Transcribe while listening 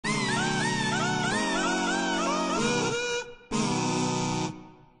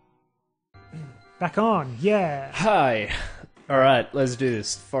Back on, yeah. Hi. Alright, let's do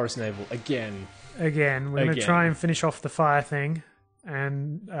this. Forest Naval again. Again, we're going to try and finish off the fire thing,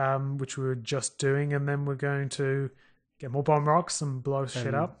 and which we were just doing, and then we're going to get more bomb rocks and blow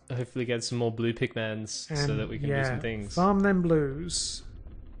shit up. Hopefully get some more blue Pikmans so that we can do some things. Farm them blues.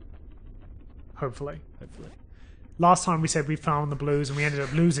 Hopefully. Hopefully. Last time we said we found the blues and we ended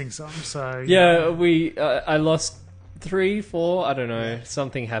up losing some, so... Yeah, I lost 3, 4, I don't know. Yeah.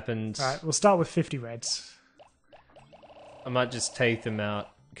 Something happened. Alright, we'll start with 50 reds. I might just take them out,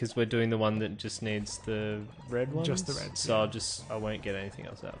 because we're doing the one that just needs the red ones. Just the reds. So I won't get anything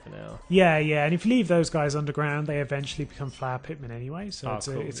else out for now. Yeah, and if you leave those guys underground, they eventually become flower Pikmin anyway, so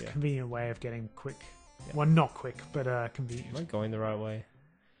it's a convenient way of getting quick... Yeah. Well, not quick, but convenient. Am I going the right way?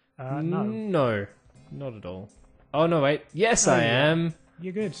 No. No, not at all. Oh, no, wait. Yes, I am.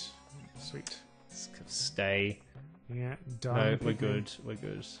 You're good. Sweet. Stay. Yeah, done. No, we're good. We're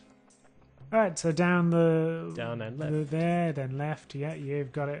good. Alright, so down and left. There, then left. Yeah,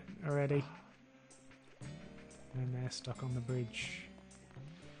 you've got it already. And they're stuck on the bridge.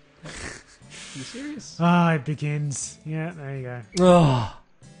 You serious? Ah, it begins. Yeah, there you go. Oh,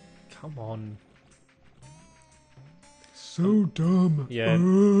 come on. So dumb. Yeah.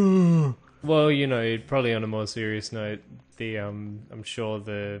 Well, you know, probably on a more serious note, I'm sure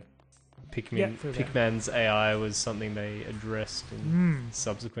the Pikmin's AI was something they addressed in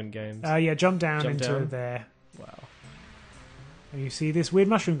subsequent games. Yeah, jump down into there. Wow. And you see this weird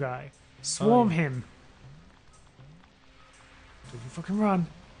mushroom guy. Swarm him. Don't you fucking run.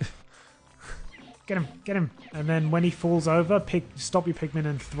 Get him. And then when he falls over, stop your Pikmin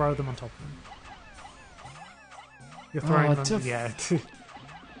and throw them on top of him. You're throwing them. Yeah.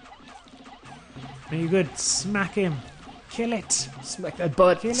 You're good. Smack him. Kill it. Smack that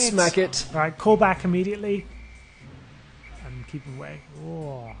butt. Kill it. Smack it. Alright, call back immediately. And keep away.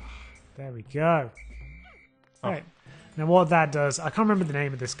 Oh, there we go. Alright. Now what that does, I can't remember the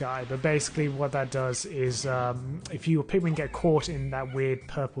name of this guy, but basically what that does is if your Pikmin get caught in that weird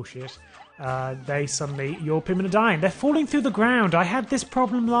purple shit, your Pikmin are dying. They're falling through the ground. I had this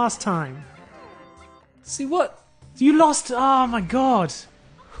problem last time. See what? You lost. Oh my god.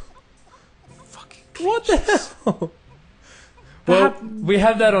 Fucking glitches. What the hell? Well, we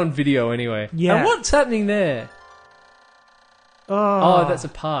have that on video anyway. Yeah. And what's happening there? Oh, that's a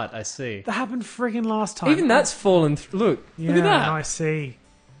part. I see. That happened friggin' last time. Even that's fallen through. Look at that. I see.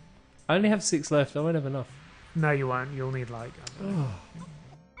 I only have 6 left. I won't have enough. No, you won't. You'll need like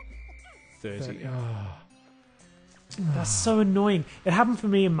 30. That's so annoying. It happened for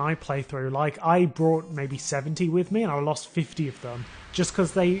me in my playthrough. Like, I brought maybe 70 with me, and I lost 50 of them just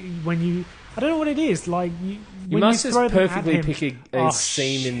because I don't know what it is. Like, you when must you just throw perfectly pick a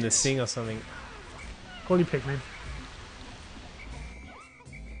scene in the thing or something. Call you Pikmin.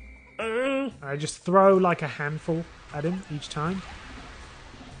 I just throw like a handful at him each time.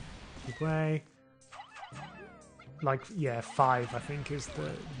 Keep away. Like, 5 I think is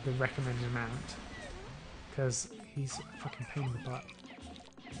the recommended amount. Because he's a fucking pain in the butt.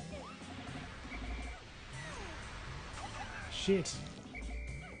 Shit.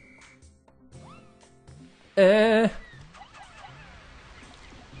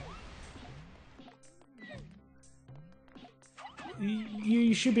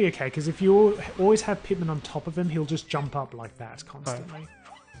 You should be okay, because if you always have Pikmin on top of him, he'll just jump up like that constantly.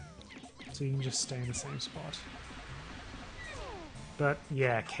 So you can just stay in the same spot. But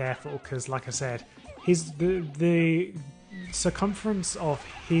yeah, careful, because like I said, the circumference of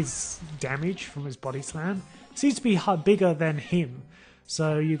his damage from his body slam seems to be bigger than him.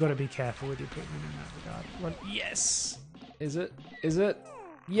 So you got to be careful with your Pikmin in that regard. Well, yes. Is it?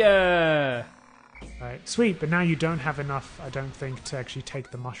 Yeah. Right, sweet, but now you don't have enough, I don't think, to actually take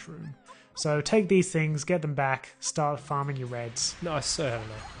the mushroom. So take these things, get them back, start farming your reds. No, I still have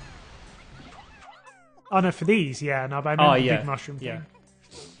enough. Oh no, for these, yeah, no, but I meant the big mushroom thing.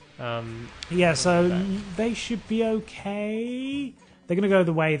 Yeah. So they should be okay. They're going to go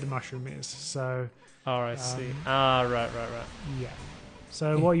the way the mushroom is, so... Oh, I see. Right. Yeah.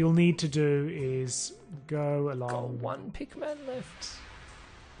 So what you'll need to do is go along... Got 1 Pikmin left.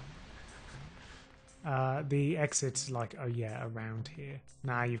 The exit's like, around here.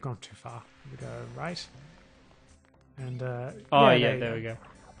 Nah, you've gone too far. We go right. And, there we go.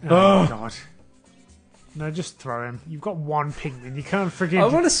 Oh, God. No, just throw him. You've got 1 Pikmin. You can't forget. I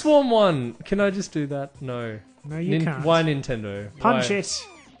want to swarm 1. Can I just do that? No. No, you can't. Why Nintendo? Punch it.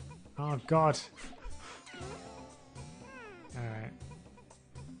 Oh, God. Alright.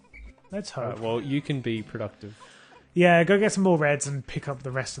 Let's hope. Right, well, you can be productive. Yeah, go get some more reds and pick up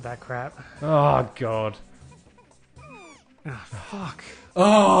the rest of that crap. Oh, God. Ah, fuck.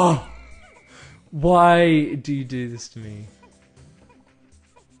 Oh! Why do you do this to me?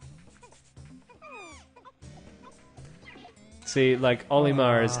 See, like,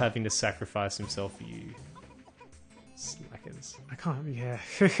 Olimar is having to sacrifice himself for you. Slackers. I can't, yeah.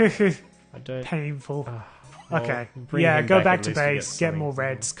 I don't... Painful. Well, okay. bring Yeah, him go back, back at to least we base, get more something.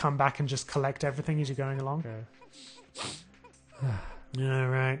 reds, come back and just collect everything as you're going along. Okay.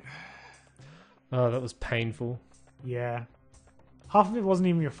 Alright. Oh, that was painful. Yeah. Half of it wasn't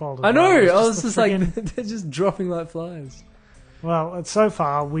even your fault. I know! It I was the just friggin- like, they're just dropping like flies. Well, so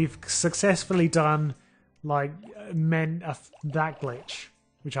far, we've successfully done, like, that glitch,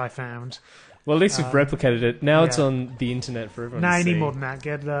 which I found. Well, at least we've replicated it. Now it's yeah. on the internet for everyone Nah, to you see. need more than that.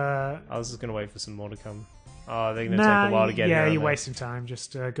 Get, I was just going to wait for some more to come. Oh, they're going to nah, take a while to get here. yeah, aren't you're they? wasting time.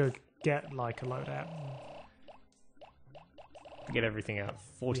 Just go get, like, a loadout. Get everything out.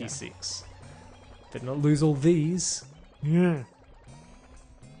 46. Did not lose all these. Yeah.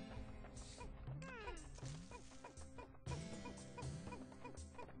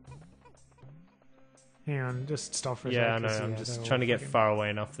 Hang on, just stop for a Yeah, I sec. know. 'cause, I'm yeah, just they're trying to all get friggin- far away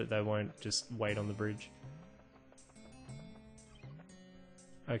enough that they won't just wait on the bridge.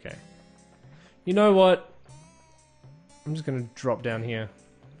 Okay. You know what? I'm just going to drop down here.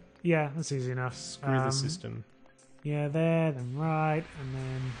 Yeah, that's easy enough. Screw the system. Yeah, there, then right, and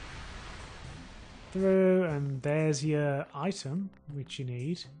then through, and there's your item, which you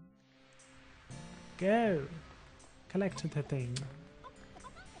need. Go. Collect the thing.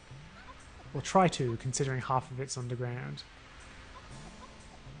 Or try to, considering half of it's underground.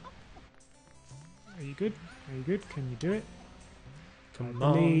 Are you good? Are you good? Can you do it? Come I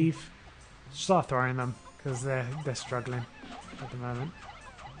on. believe. Start throwing them, because they're struggling at the moment.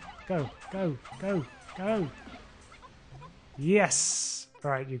 Go, go, go, go. Yes!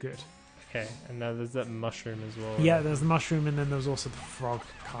 Alright, you're good. Okay, and now there's that mushroom as well. Yeah, right? there's the mushroom and then there's also the frog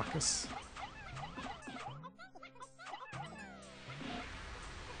carcass.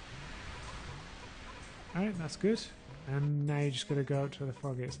 Alright, that's good. And now you just gotta go up to where the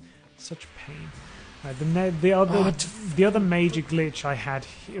frog is. Such pain. Right, the other major glitch I had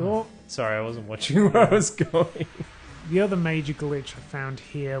here... Oh, Sorry, I wasn't watching where I was going. the other major glitch I found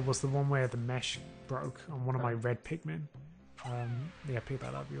here was the one where the mesh broke on one of my red Pikmin. Yeah, pick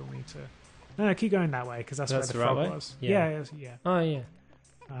that up. You'll need to... No, keep going that way, because that's where the right frog way? was. Yeah. Yeah. Oh, yeah.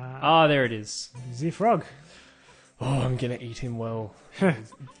 Ah, There it is. the frog. Oh, I'm gonna eat him well. Gonna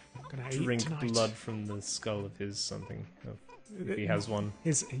eat Drink tonight. blood from the skull of his something. If he has one.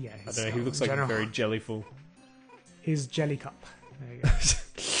 His, I his don't know, he looks like general- very jellyful. His jelly cup. There you go.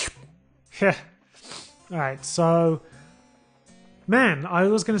 Yeah. Alright, so... Man, I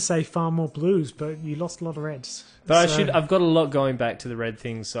was going to say far more blues, but you lost a lot of reds. But So- I've got a lot going back to the red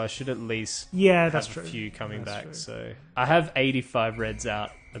things, so I should at least Yeah, that's have true. a few coming That's back. true. So I have 85 reds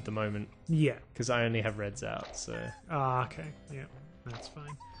out at the moment, Yeah. because I only have reds out, so... Ah, okay. Yeah, that's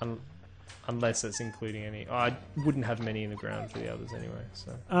fine. Unless that's including any... I wouldn't have many in the ground for the others anyway,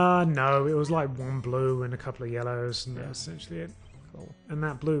 so... No, it was like one blue and a couple of yellows, and Yeah. that's essentially it. Cool. And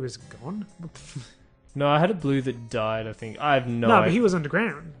that blue is gone? What the No, I had a blue that died, I think. I have no No, idea. but he was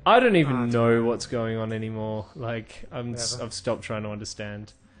underground. I don't even Ah, know what's going on anymore. Like, Whatever. I've stopped trying to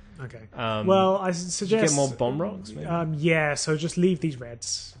understand. Okay. Well, Well, I you suggest... get more bomb rocks, maybe? Yeah, so just leave these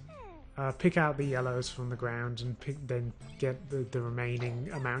reds. Pick out the yellows from the ground and then get the remaining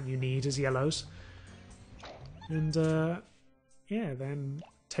amount you need as yellows. And, yeah, then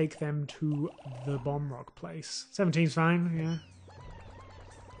take them to the bomb rock place. 17's fine, yeah.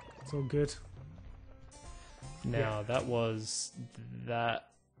 It's all good. Now, that was that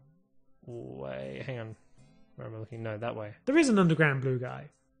way. Hang on. Where am I looking? No, that way. There is an underground blue guy.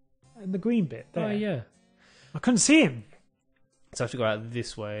 And the green bit there. Oh, yeah. I couldn't see him. So I have to go out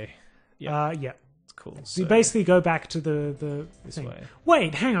this way. Yeah. It's cool. So you basically go back to the this thing. way.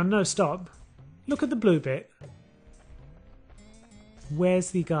 Wait, hang on, no, stop. Look at the blue bit.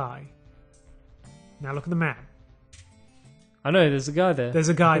 Where's the guy? Now look at the map. I know, there's a guy there. There's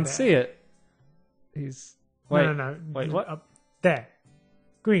a guy I can there. see it. He's... Wait, No. Wait, what? Up there.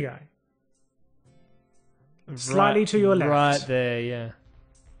 Green guy. Slightly to your left. Right there, yeah.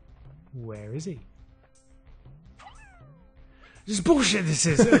 Where is he? This is bullshit, this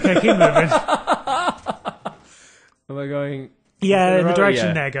is. Okay, keep moving. Am I going... Yeah, in the Right, direction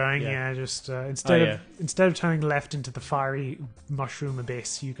yeah. they're going. Yeah. Yeah, just instead yeah. of turning left into the fiery mushroom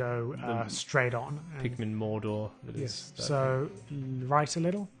abyss, you go straight on. And, Pikmin Mordor. That is yes. that So right a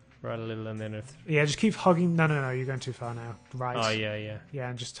little. thing. Right a little and then... Yeah, just keep hugging. No, you're going too far now. Right. Oh, yeah. Yeah,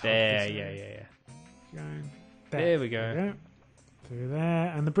 and just hug There, this yeah. area. Going There we There go. we go. Through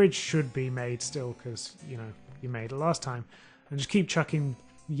there, and the bridge should be made still because you made it last time. And just keep chucking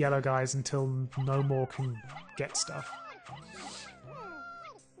yellow guys until no more can get stuff.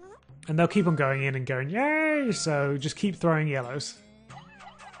 And they'll keep on going in and going, yay! So just keep throwing yellows.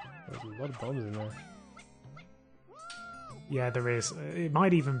 There's a lot of bombs in there. Yeah, there is. It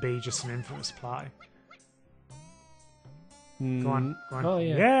might even be just an infinite supply. Go on, go on. Oh,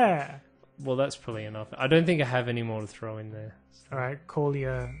 yeah. Yeah! Well, that's probably enough. I don't think I have any more to throw in there. So. Alright, call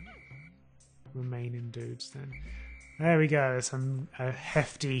your remaining dudes then. There we go. It's a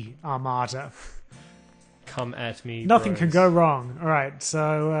hefty armada. Come at me, Nothing bros. can go wrong. Alright,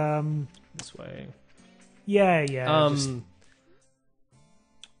 so... This way. Yeah.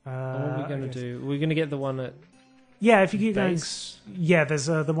 What are we going to do? We're going to get the one at... Yeah, if you keep base? going... Yeah, there's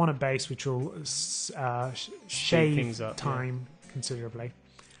the one at base, which will shave things up, time considerably.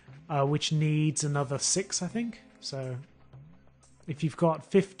 Which needs another 6, I think. So, if you've got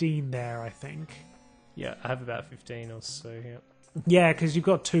 15 there, I think... Yeah, I have about 15 or so, yeah. Yeah, because you've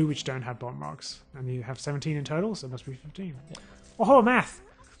got 2 which don't have bomb rocks. And you have 17 in total, so it must be 15. Yeah. Oh, math!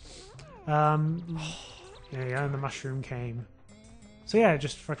 There you go, and the mushroom came. So yeah,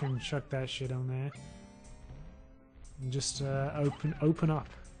 just fucking chuck that shit on there. And just open up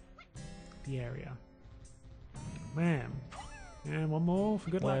the area. Bam. And one more for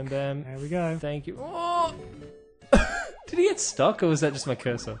good luck. Bam. There we go. Thank you. Oh! Did he get stuck, or was that just my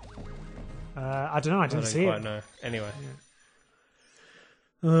cursor? I don't know, I didn't see it. I don't quite know. Anyway.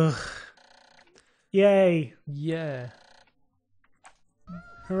 Yeah. Ugh. Yay. Yeah.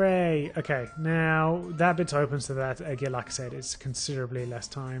 Hooray. Okay, now that bit's open, so that, again, like I said, it's considerably less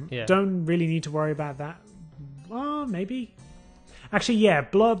time. Yeah. Don't really need to worry about that. Well, maybe. Actually, yeah,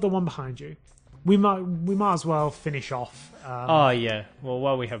 blow up the one behind you. We might as well finish off. Oh, yeah. Well,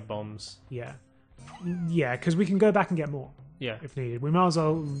 while we have bombs. Yeah. Yeah, because we can go back and get more. Yeah. If needed. We might as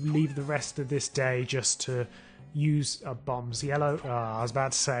well leave the rest of this day just to use bombs. Yellow. Oh, I was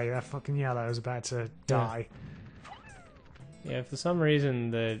about to say, that fucking yellow is about to die. Yeah, for some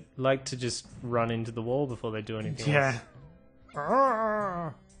reason they like to just run into the wall before they do anything else.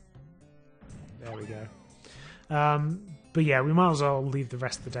 There we go. But yeah, we might as well leave the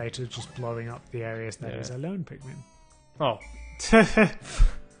rest of the day to just blowing up the areas that is a lone Pikmin. Oh.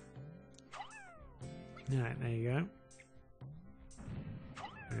 Alright, there you go.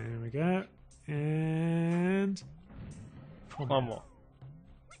 There we go. And... One more.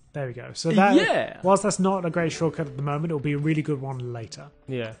 There we go. So that, yeah! Whilst that's not a great shortcut at the moment, it'll be a really good one later.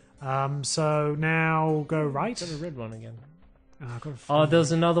 Yeah. So now go right. Got a red one again. Oh, there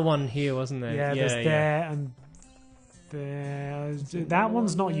was another one here, wasn't there? Yeah, there's there and there. That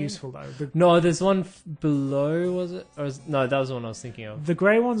one's not useful though. No, there's one below, was it? No, that was the one I was thinking of. The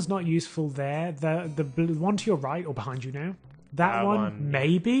grey one's not useful there. The one to your right or behind you now. That one,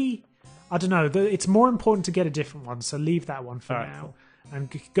 maybe? I don't know. It's more important to get a different one, so leave that one for now. Cool.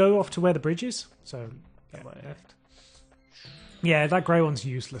 And go off to where the bridge is. So, left. Yeah, that grey one's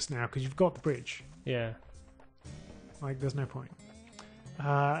useless now because you've got the bridge. Yeah. Like, there's no point.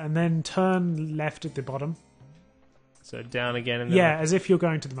 And then turn left at the bottom. So down again. And then as if you're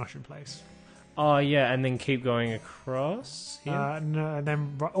going to the mushroom place. Oh, yeah, and then keep going across here? No, and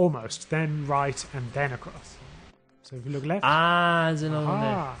then almost. Then right and then across. So if you look left. There's another one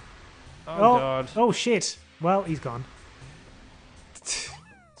there. Oh, God. Oh, shit. Well, he's gone.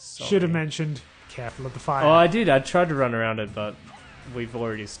 Should have mentioned, careful of the fire. Oh, I did. I tried to run around it, but we've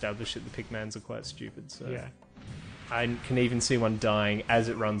already established that the Pikmans are quite stupid. So yeah. I can even see one dying as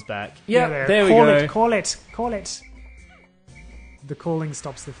it runs back. Yeah, there we go. Call it. The calling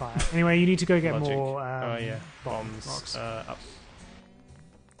stops the fire. Anyway, you need to go get more bombs. Up.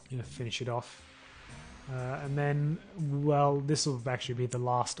 Finish it off. And then, well, this will actually be the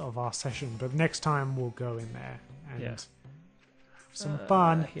last of our session, but next time we'll go in there and have some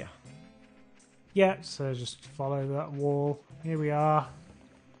fun. Yeah, so just follow that wall. Here we are.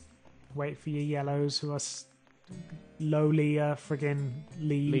 Wait for your yellows who are lowly friggin'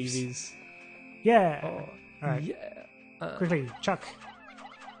 leaves. Yeah. Oh, alright. Yeah. Quickly, chuck.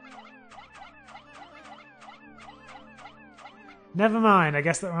 Never mind, I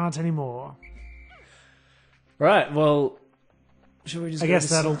guess there aren't any more. Right, well, shall we just I guess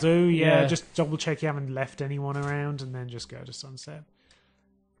that'll do, yeah. Just double check you haven't left anyone around and then just go to sunset.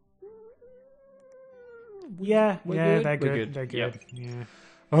 They're good. They're good. Yep. Yeah.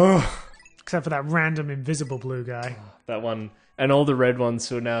 Oh. Except for that random invisible blue guy. That one. And all the red ones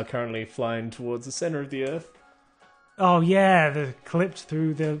who are now currently flying towards the center of the earth. Oh, yeah, they're clipped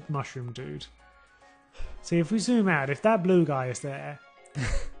through the mushroom dude. See, if we zoom out, if that blue guy is there,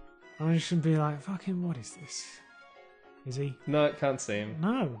 I should be like, fucking, what is this? Is he? No, can't see him.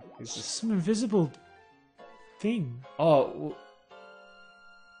 No. He's just some invisible thing. Oh.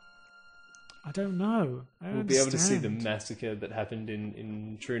 I don't know. We'll be able to see the massacre that happened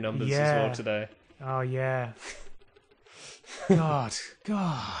in true numbers as well today. Oh, yeah. God.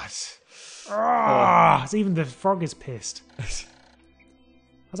 Oh. Even the frog is pissed.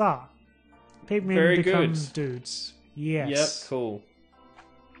 Huzzah. Pikmin become dudes. Yes. Yep, cool.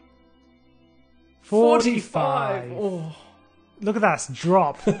 45. Oh. Look at that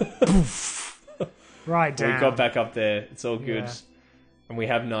drop. Poof. Right down. We got back up there. It's all good. Yeah. And we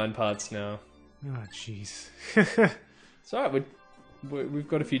have 9 parts now. Oh, jeez. It's alright. We've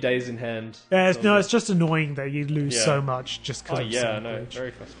got a few days in hand. Yeah, it's just annoying that you lose so much just because of I know.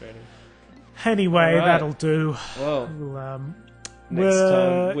 Very frustrating. Anyway, that'll do. Well, next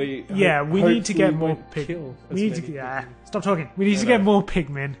time we need to get more Pikmin. We need to stop talking. We need to get more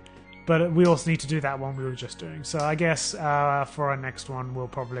Pikmin, but we also need to do that one we were just doing. So I guess for our next one, we'll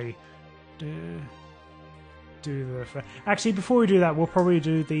probably do the. Actually, before we do that, we'll probably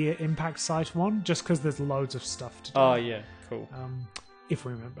do the impact site one, just because there's loads of stuff to do. Oh yeah, cool. If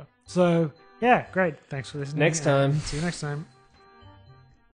we remember. So yeah, great. Thanks for listening. Next time. See you next time.